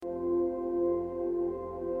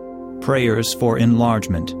prayers for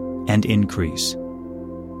enlargement and increase.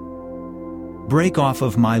 Break off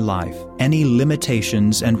of my life any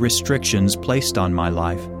limitations and restrictions placed on my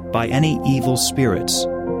life by any evil spirits,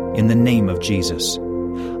 in the name of Jesus.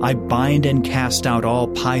 I bind and cast out all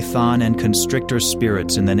python and constrictor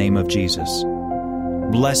spirits in the name of Jesus.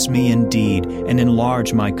 Bless me indeed and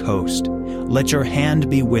enlarge my coast. Let your hand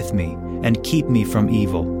be with me and keep me from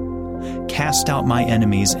evil. Cast out my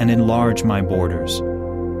enemies and enlarge my borders.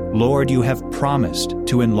 Lord, you have promised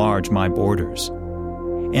to enlarge my borders.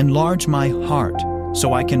 Enlarge my heart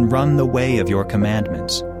so I can run the way of your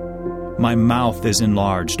commandments. My mouth is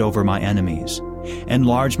enlarged over my enemies.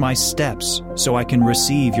 Enlarge my steps so I can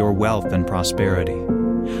receive your wealth and prosperity.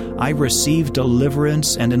 I receive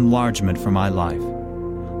deliverance and enlargement for my life.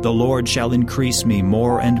 The Lord shall increase me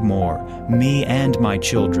more and more, me and my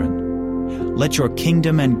children. Let your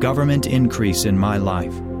kingdom and government increase in my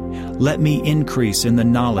life. Let me increase in the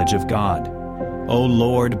knowledge of God. O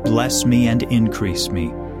Lord, bless me and increase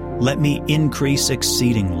me. Let me increase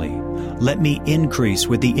exceedingly. Let me increase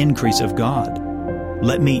with the increase of God.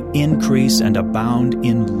 Let me increase and abound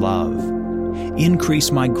in love.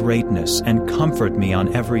 Increase my greatness and comfort me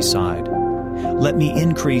on every side. Let me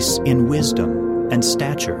increase in wisdom and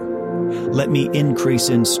stature. Let me increase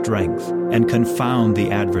in strength and confound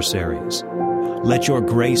the adversaries. Let your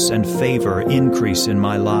grace and favor increase in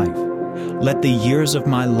my life. Let the years of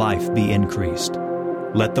my life be increased.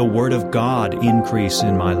 Let the word of God increase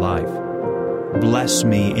in my life. Bless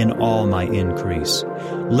me in all my increase.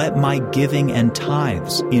 Let my giving and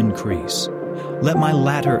tithes increase. Let my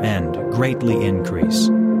latter end greatly increase.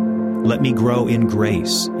 Let me grow in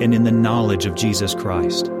grace and in the knowledge of Jesus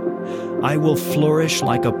Christ. I will flourish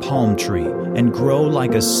like a palm tree and grow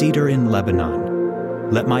like a cedar in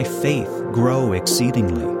Lebanon. Let my faith grow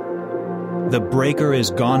exceedingly. The breaker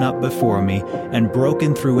is gone up before me and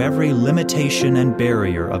broken through every limitation and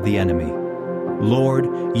barrier of the enemy.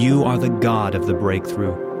 Lord, you are the God of the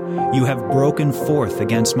breakthrough. You have broken forth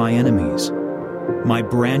against my enemies. My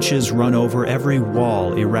branches run over every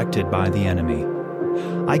wall erected by the enemy.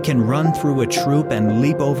 I can run through a troop and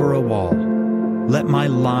leap over a wall. Let my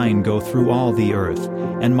line go through all the earth,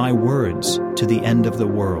 and my words to the end of the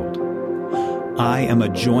world. I am a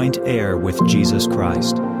joint heir with Jesus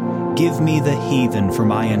Christ. Give me the heathen for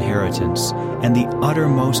my inheritance, and the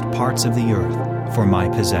uttermost parts of the earth for my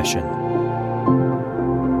possession.